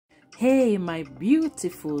Hey, my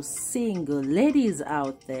beautiful single ladies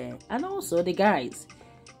out there, and also the guys,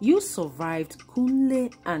 you survived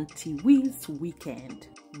Kunle and Tiwi's weekend.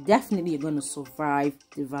 Definitely you're going to survive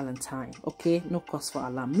the Valentine, okay? No cause for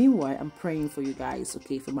alarm. Meanwhile, I'm praying for you guys,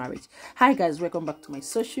 okay, for marriage. Hi guys, welcome back to my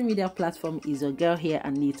social media platform. Is your girl here,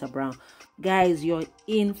 Anita Brown. Guys, you're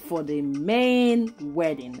in for the main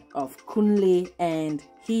wedding of Kunle and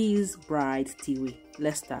his bride Tiwi.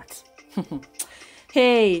 Let's start.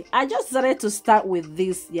 Hey, I just decided to start with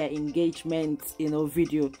this engagement,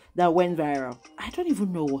 video that went viral. I don't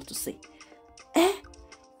even know what to say.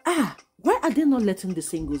 Why are they not letting the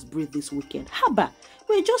singles breathe this weekend? Haba,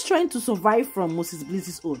 we're just trying to survive from Moses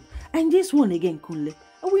Bliss's own. And this one again, Kunle.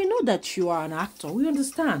 We know that you are an actor, we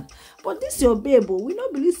understand. But this your babe, we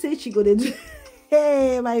not believe say she gonna do.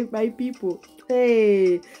 Hey, my people.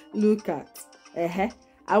 Hey, look at.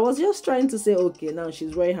 I was just trying to say, okay, now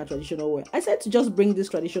she's wearing her traditional wear. I said to just bring this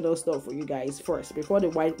traditional stuff for you guys first before the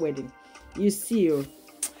white wedding. You see,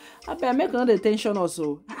 I better make another attention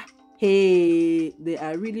also. Hey, they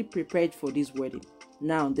are really prepared for this wedding.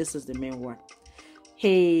 Now, this is the main one.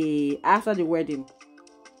 Hey, after the wedding,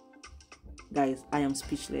 guys, I am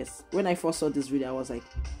speechless. When I first saw this video, I was like,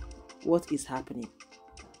 what is happening?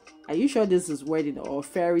 Are you sure this is wedding or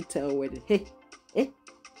fairy tale wedding? Hey.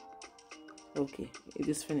 Okay, it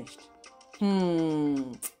is finished.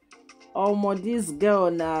 Oh, this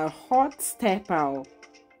girl now hot stepper.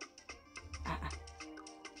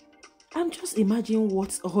 I'm just imagining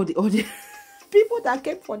what all the people that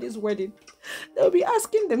came for this wedding, they'll be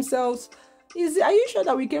asking themselves, are you sure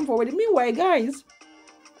that we came for wedding? Meanwhile, guys,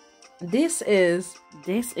 this is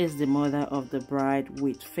the mother of the bride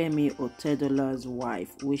with Femi Otedola's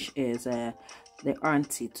wife, which is the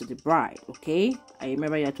auntie to the bride. Okay, I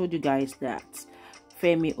remember I told you guys that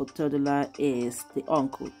Femi Otedola is the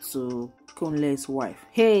uncle to Kunle's wife.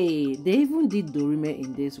 Hey, they even did Dorime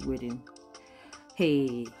in this wedding.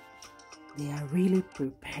 Hey, they are really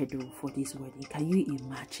prepared for this wedding. Can you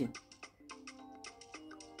imagine?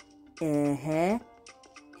 Hey,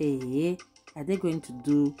 are they going to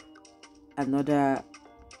do another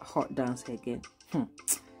hot dance again?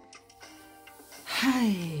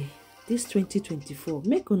 Hi, this 2024,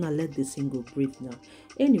 make una let the single breathe now.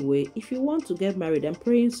 Anyway, if you want to get married, I'm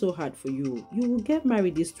praying so hard for you. You will get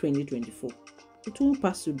married this 2024. It won't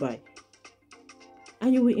pass you by.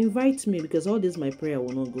 And you will invite me, because all this my prayer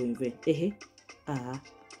will not go in vain.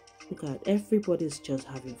 Look at everybody's just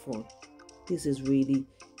having fun. This is really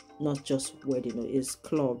not just wedding, it's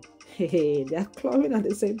club. Hey, they are clubbing at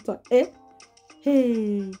the same time.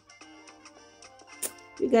 Hey,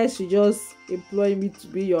 you guys should just employ me to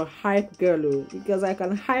be your hype girl, because I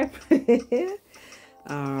can hype.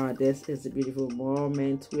 This is a beautiful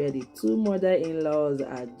moment where the two mother-in-laws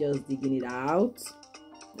are just digging it out.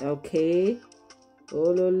 Okay.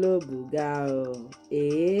 Ololo bugao.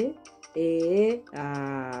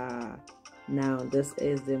 Now this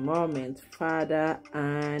is the moment, father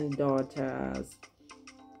and daughter's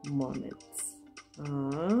moments.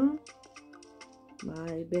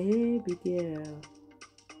 My baby girl.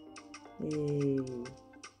 Hey.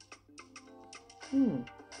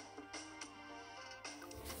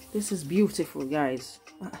 This is beautiful, guys.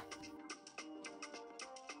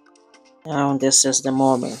 Now this is the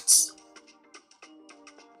moment.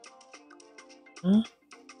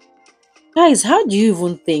 Guys, how do you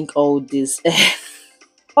even think all this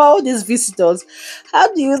all these visitors,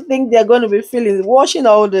 how do you think they're going to be feeling watching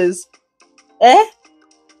all this? Is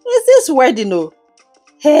this wedding?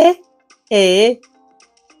 Hey,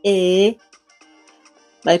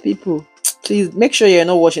 my people, please make sure you're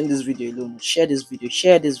not watching this video alone. Share this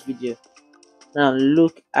video. Now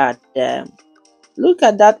look at them. Look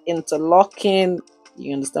at that interlocking.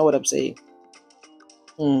 You understand what I'm saying?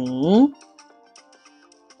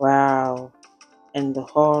 Wow. And the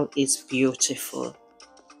hall is beautiful.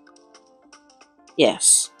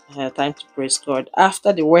 Yes, I had time to praise God.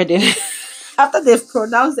 After the wedding, after they've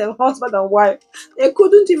pronounced them husband and wife, they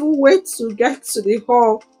couldn't even wait to get to the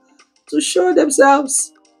hall to show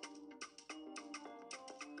themselves.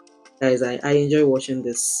 Guys, I enjoy watching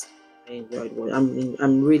this.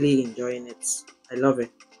 I'm really enjoying it. I love it.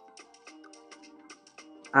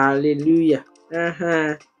 Hallelujah.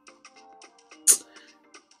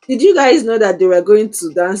 Did you guys know that they were going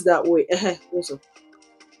to dance that way? Also,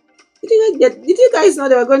 did you guys know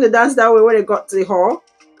they were going to dance that way when they got to the hall?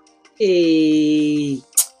 Hey.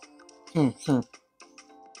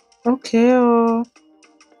 Okay.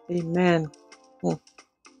 Amen.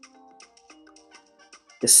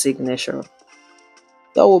 The signature.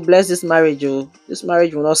 God will bless this marriage. This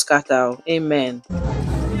marriage will not scatter. Amen.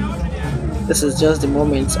 This is just the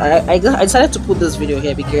moment. I decided to put this video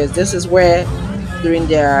here because this is where, during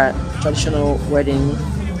their traditional wedding,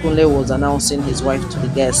 Kunle was announcing his wife to the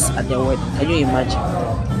guests at their wedding. Can you imagine?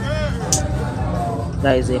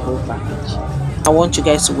 That is a whole package. I want you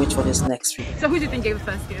guys to wait for this next video. So who do you think gave the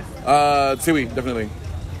first kiss? Tiwi, definitely.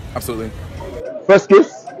 Absolutely. First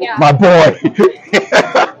kiss? Yeah. My boy.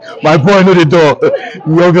 My boy knew the door.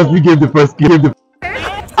 He obviously gave the first kiss.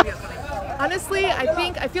 Honestly,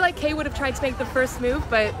 I feel like Kay would have tried to make the first move,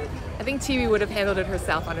 but I think Tiwi would have handled it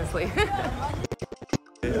herself, honestly.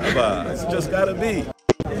 It's just gotta be.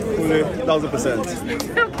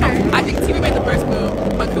 1,000%. I think Tiwi made the first move,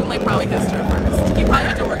 but Kunle probably kissed her first. He probably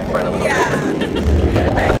had to work for it a little bit.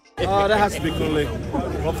 Oh, that has to be Kunle.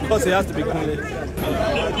 Of course, it has to be Kunle.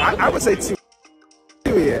 I would say Tiwi.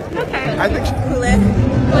 Yeah. Okay. I think Kunle.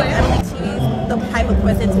 I believe she's the type of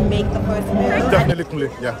person to make the first move. definitely Kunle.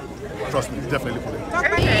 Yeah. Trust me, definitely Kunle.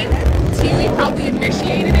 Tiwi probably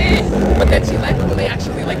initiated it, but then she let Kunle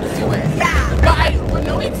actually like do it. Yeah. But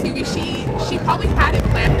knowing Tiwi, she probably had it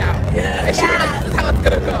planned out. Yeah. And she was like, this is how it's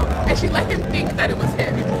gonna go. And she let him think that it was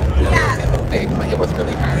him. Yeah. But it was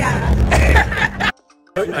really her. Yeah.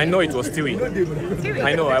 I know it was Tiwi.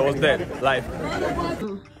 I know, I was there, live.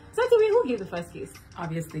 So Tiwi, who gave the first kiss?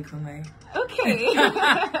 Obviously, Kunle. Okay.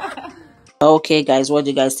 Okay, guys, what do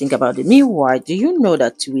you guys think about it? Meanwhile, do you know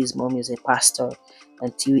that Tiwi's mom is a pastor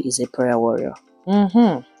and Tiwi is a prayer warrior?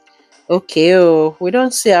 Okay, we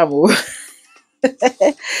don't say I'm.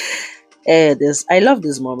 I love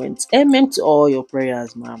this moment. Amen to all your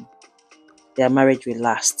prayers, ma'am. Their marriage will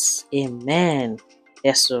last. Amen.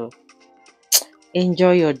 Yes, so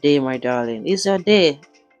enjoy your day, my darling. It's your day.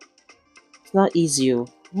 It's not easy. You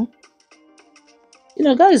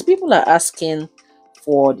know, guys, people are asking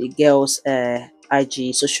for the girl's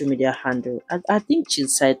IG social media handle. I think she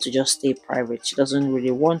decided to just stay private. She doesn't really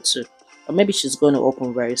want to. Or maybe she's going to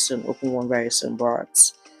open one very soon,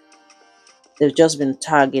 but they've just been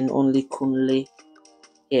tagging only Kunle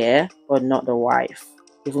here, but not the wife.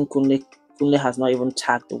 Even Kunle has not even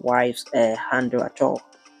tagged the wife's handle at all.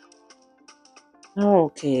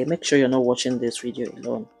 Okay, make sure you're not watching this video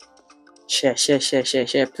alone. Share,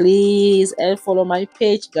 please, and follow my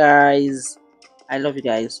page, guys. I love you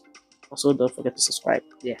guys. Also, don't forget to subscribe.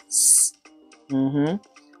 Yes.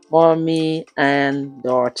 Mommy and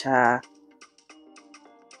daughter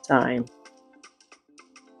time.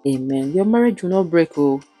 Amen. Your marriage will not break.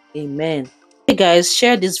 Oh, amen. Hey guys,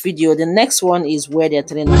 share this video. The next one is where they're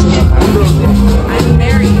telling us about I'm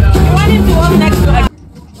married. You want him to walk next to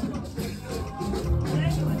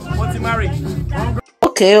What's he married?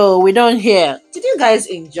 Okay, we don't hear. Did you guys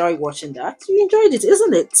enjoy watching that? You enjoyed it,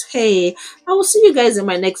 isn't it? Hey, I will see you guys in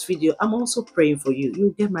my next video. I'm also praying for you.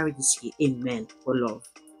 You'll get married this year. Amen. For love.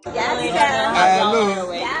 Yes.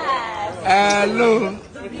 Hello. Yes. Hello.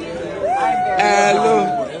 Hello.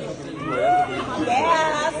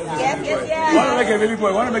 Yes. Want to make a baby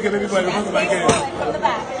boy? Want to make a baby boy? From the back.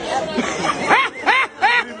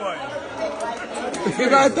 Baby boy. You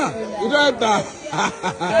don't that.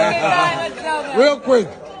 Real quick.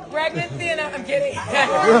 Pregnancy and I'm kidding.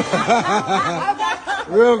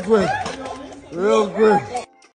 Real quick.